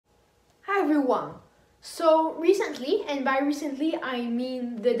everyone! So recently, and by recently I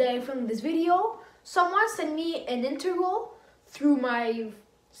mean the day I filmed this video, someone sent me an integral through my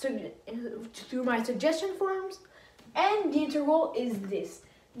suggestion forms, and the integral is this: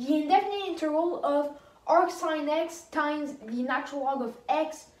 the indefinite integral of arcsin x times the natural log of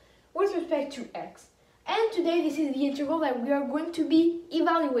x with respect to x. And today this is the integral that we are going to be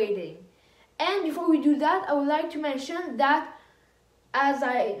evaluating. And before we do that, I would like to mention that as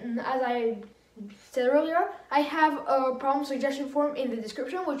I said earlier, I have a problem suggestion form in the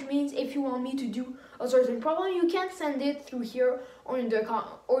description, which means if you want me to do a certain problem, you can send it through here or in the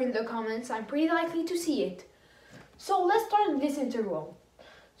comments. I'm pretty likely to see it. So let's start this integral.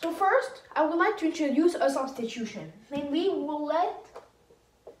 So first, I would like to introduce a substitution. Namely, we'll let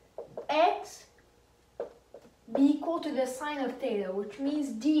x be equal to the sine of theta, which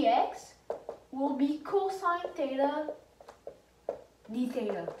means dx will be cosine theta d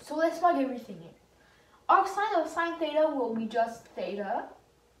theta. So let's plug everything in. Arcsin of sine theta will be just theta.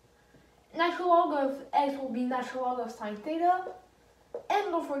 Natural log of x will be natural log of sine theta.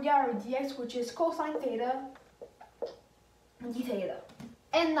 And don't forget our dx, which is cosine theta d theta.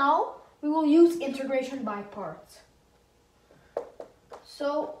 And now we will use integration by parts.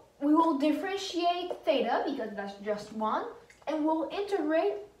 So we will differentiate theta because that's just 1, and we'll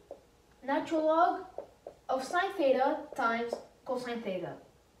integrate natural log of sine theta times cosine theta.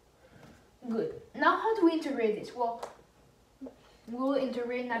 Good. Now how do we integrate this? Well, we'll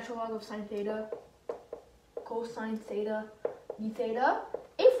integrate natural log of sine theta, cosine theta, d theta.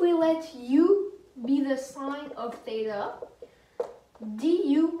 If we let u be the sine of theta,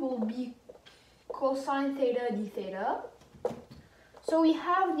 du will be cosine theta d theta. So we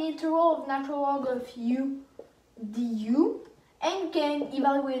have the integral of natural log of u du, and you can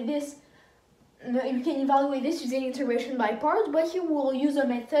evaluate this. You can evaluate this using integration by parts, but here we'll use a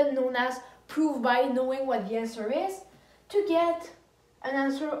method known as prove by knowing what the answer is to get an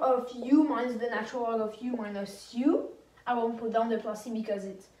answer of u minus the natural log of u minus u. I won't put down the plus c because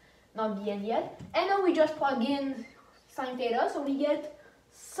it's not the end yet. And then we just plug in sine theta, so we get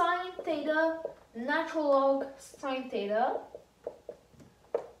sine theta natural log sine theta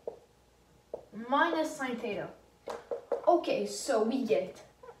minus sine theta. Okay, so we get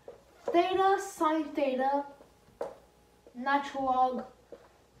theta sine theta natural log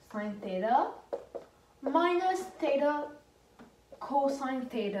sine theta minus theta cosine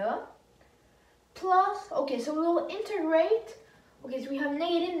theta plus, okay, so we'll integrate. Okay, so we have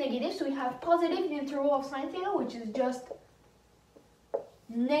negative, so we have positive the integral of sine theta, which is just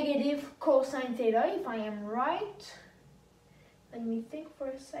negative cosine theta, if I am right. Let me think for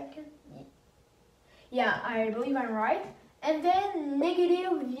a second. Yeah, I believe I'm right. And then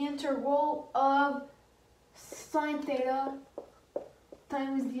negative the integral of sine theta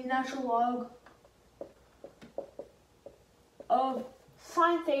times the natural log of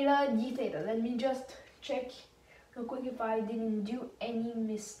sine theta d theta. Let me just check real quick if I didn't do any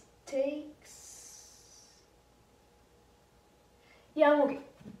mistakes. Yeah, I'm okay.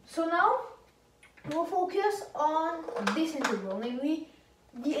 So now we'll focus on this integral, namely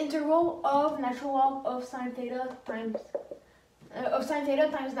the integral of natural log of sine theta times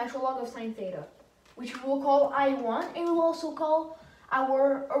natural log of sine theta, which we will call I1, and we'll also call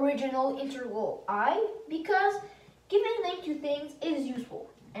our original integral I, because giving name to things is useful.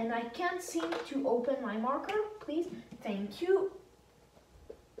 And I can't seem to open my marker, please. Thank you.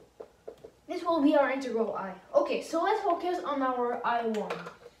 This will be our integral I. Okay, so let's focus on our I1.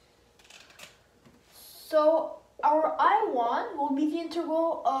 So our I1 will be the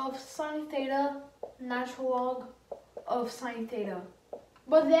integral of sine theta natural log of sine theta.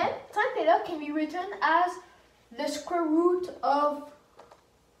 But then sine theta can be written as the square root of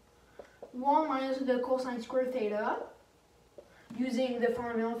 1 minus the cosine squared theta using the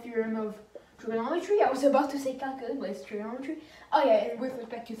fundamental theorem of trigonometry. I was about to say calculus, but it's trigonometry. Oh yeah, and with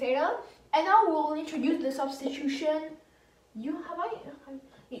respect to theta. And now we'll introduce the substitution u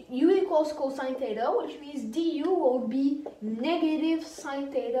equals cosine theta, which means du will be negative sine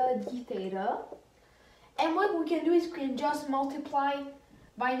theta d theta. And what we can do is we can just multiply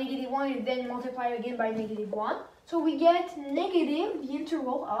by negative 1 and then multiply again by negative 1. So we get negative the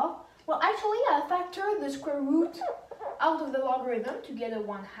integral of, well, actually I factor the square root out of the logarithm to get a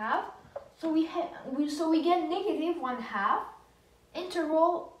 1/2. So we get negative 1/2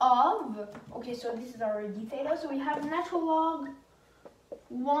 integral of, okay, so this is our d theta. So we have natural log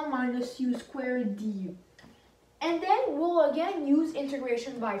 1 minus u squared du. And then we'll again use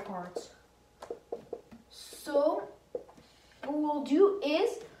integration by parts. So what we'll do is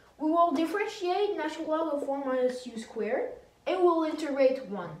we will differentiate natural log of 1 minus u squared, and we'll integrate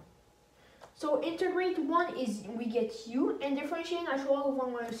 1. So integrate 1 is we get u, and differentiate natural log of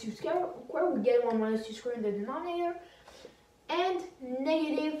 1 minus u squared, we get 1 minus u squared in the denominator, and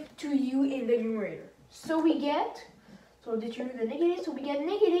negative 2u in the numerator. So we get, so determine the negative, so we get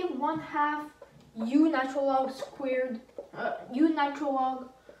negative 1/2 u natural log squared, u natural log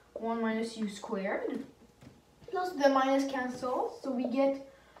 1 minus u squared, plus the minus cancels, so we get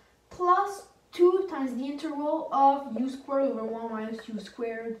plus 2 times the integral of u squared over 1 minus u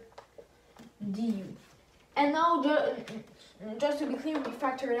squared du. And now, just to be clear, we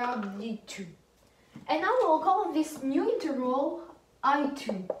factored out the 2. And now we'll call this new integral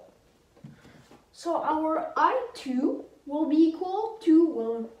I2. So our I2 will be equal to,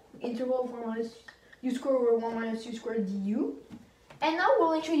 well, integral of 1 minus u squared over 1 minus u squared du. And now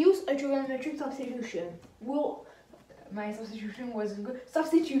we'll introduce a trigonometric substitution. My substitution wasn't good.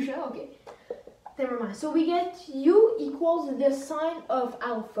 Substitution, okay. Never mind. So we get u equals the sine of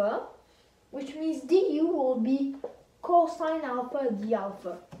alpha, which means du will be cosine alpha d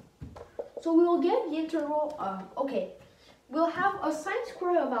alpha. So we will get the integral of, okay, we'll have a sine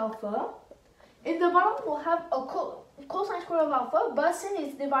squared of alpha. In the bottom, we'll have a cosine squared of alpha, but since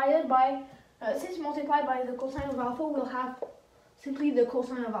it's divided by, since multiplied by the cosine of alpha, we'll have simply the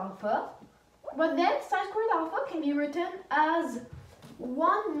cosine of alpha. But then sine squared alpha can be written as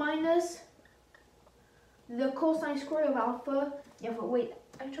 1 minus the cosine squared of alpha. Yeah, but wait,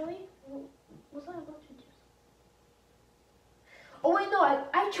 actually, was I about to do? Oh wait, no,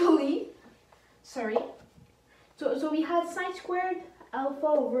 actually, sorry. So we had sine squared alpha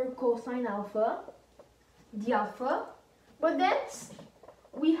over cosine alpha, d alpha. But then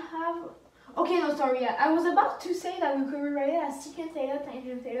we have, okay, no, sorry, I was about to say that we could rewrite it as secant theta,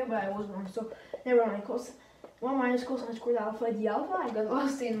 tangent theta, but I was wrong. So never mind. 1 minus cosine squared alpha d alpha. I got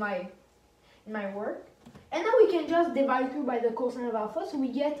lost in my work. And then we can just divide through by the cosine of alpha. So we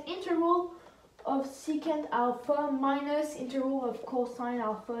get integral of secant alpha minus integral of cosine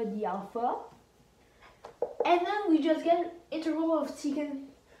alpha d alpha. And then we just get integral of secant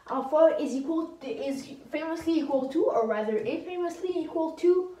alpha is famously equal to, or rather infamously equal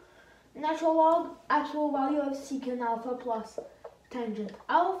to, natural log actual value of secant alpha plus tangent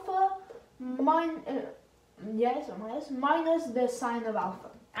alpha minus the sine of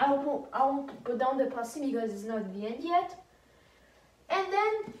alpha. I won't put down the plus c because it's not the end yet. And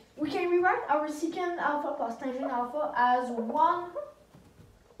then we can rewrite our secant alpha plus tangent alpha as 1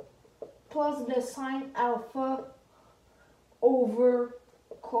 plus the sine alpha over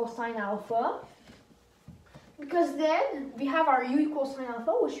cosine alpha. Because then we have our u equals sine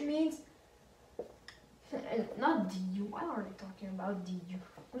alpha, which means, not du, why are they talking about du?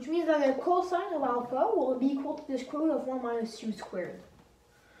 Which means that the cosine of alpha will be equal to the square root of 1 minus u squared.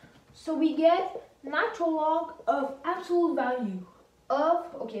 So we get natural log of absolute value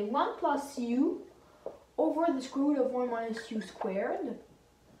of, okay, 1 plus u over the square root of 1 minus u squared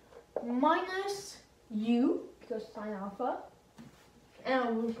minus u, because sine alpha, and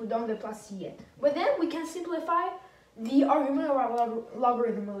I will put down the plus c yet. But then we can simplify the argument of our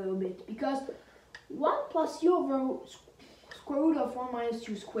logarithm a little bit, because 1 plus u over square root of 1 minus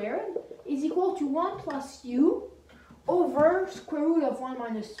u squared is equal to 1 plus u over square root of 1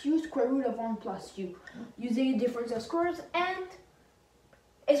 minus u square root of 1 plus u, using a difference of squares and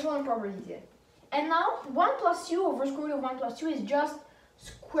exponent properties here. And now 1 plus u over square root of 1 plus u is just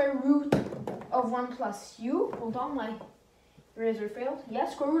square root of 1 plus u. Hold on, my eraser failed. Yeah,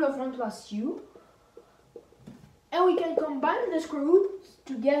 square root of 1 plus u. And we can combine the square roots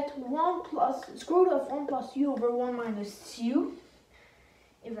to get 1 plus square root of 1 plus u over 1 minus u.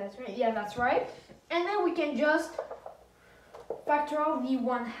 If that's right. Yeah, that's right. And then we can just factor out the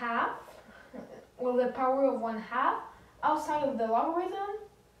 1/2, well, the power of 1/2 outside of the logarithm.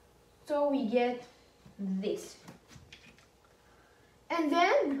 So we get this. And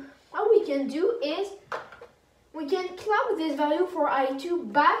then what we can do is we can plug this value for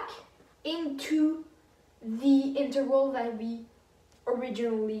I2 back into the integral that we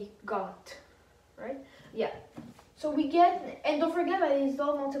originally got, right? Yeah. So we get, and don't forget that it's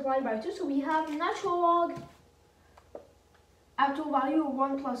all multiplied by 2, so we have natural log actual value of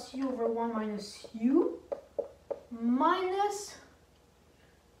 1 plus u over 1 minus u minus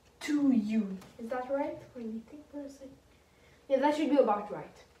 2u. Is that right? Let me think for a second. Yeah, that should be about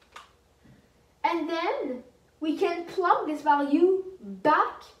right. And then we can plug this value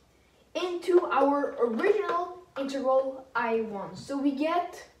back into our original integral I1. So we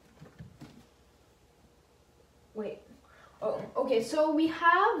get, wait, oh, okay, so we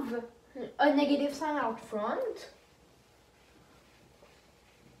have a negative sign out front.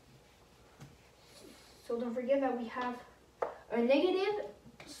 So don't forget that we have a negative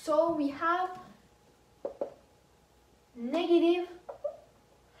So we have negative.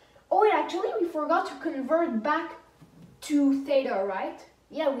 Oh wait, actually we forgot to convert back to theta, right?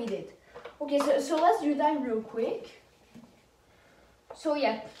 Yeah, we did. Okay, so let's do that real quick. So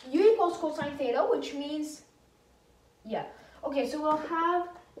yeah, u equals cosine theta, which means, yeah. Okay, so we'll have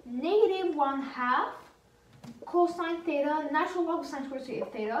negative 1/2 cosine theta, natural log of sine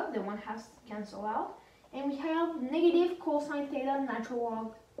squared theta, the 1/2 cancel out. And we have negative cosine theta, natural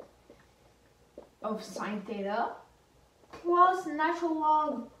log of sine theta, plus natural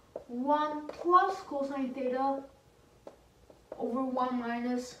log 1 plus cosine theta over 1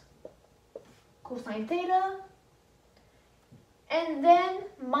 minus cosine theta, and then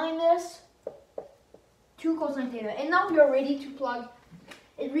minus 2 cosine theta. And now we are ready to plug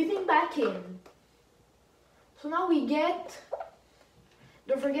everything back in. So now we get,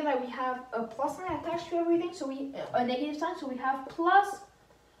 don't forget that we have a plus sign attached to everything, so a negative sign, so we have plus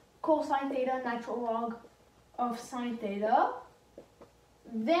cosine theta natural log of sine theta.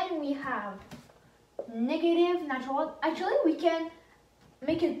 Then we have negative natural log. Actually, we can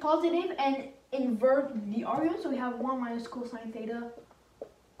make it positive and invert the argument, so we have 1 minus cosine theta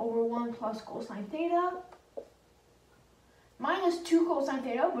over 1 plus cosine theta, minus 2 cosine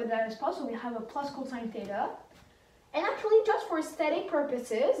theta, but that is plus, so we have a plus cosine theta. And actually, just for aesthetic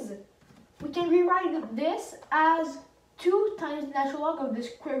purposes, we can rewrite this as 2 times natural log of the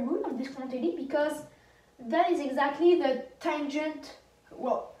square root of this quantity, because that is exactly the tangent,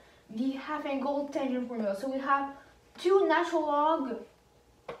 well, the half angle tangent formula. So we have 2 natural log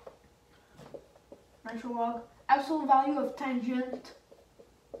absolute value of tangent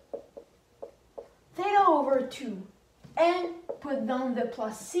theta over 2, and put down the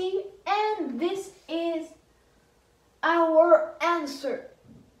plus c, and this is our answer.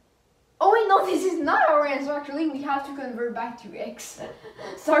 Oh wait, no, this is not our answer. Actually, we have to convert back to x.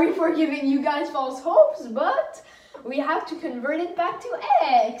 Sorry for giving you guys false hopes, but we have to convert it back to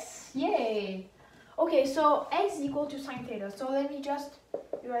x. Yay. Okay, so x is equal to sine theta. So let me just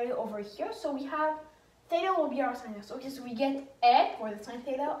write it over here. So we have theta will be arcsin x. Okay, so we get x for the sine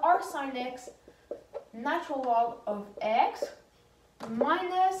theta, arcsin x natural log of x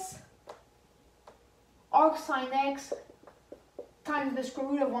minus arcsin x times the square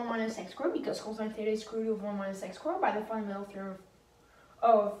root of 1 minus x squared, because cosine theta is square root of 1 minus x squared by the fundamental theorem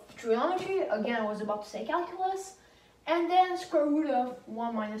of trigonometry. Again, I was about to say calculus. And then square root of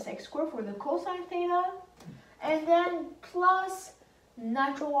 1 minus x squared for the cosine theta. And then plus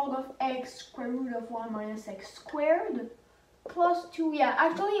natural log of x square root of 1 minus x squared plus 2. Yeah,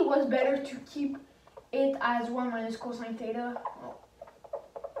 actually it was better to keep it as 1 minus cosine theta.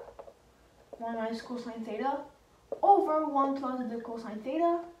 1 minus cosine theta over 1 plus the cosine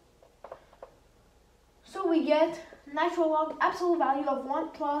theta. So we get natural log absolute value of 1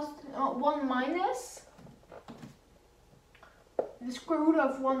 plus 1 minus the square root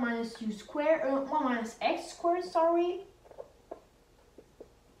of 1 minus u squared, 1 minus x squared, sorry,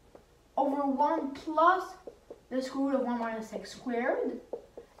 over 1 plus the square root of 1 minus x squared.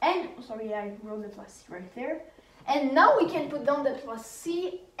 And, sorry, I wrote the plus c right there. And now we can put down the plus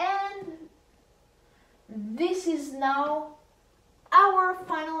c, and this is now our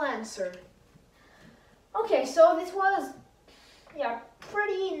final answer. Okay, so this was, yeah,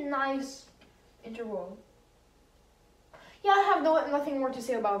 pretty nice integral. Yeah, I have nothing more to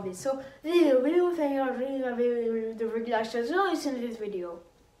say about this. So this is a video. Thank you for watching the video. Don't forget to like, subscribe, and listen to this video.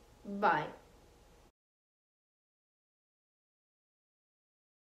 Bye.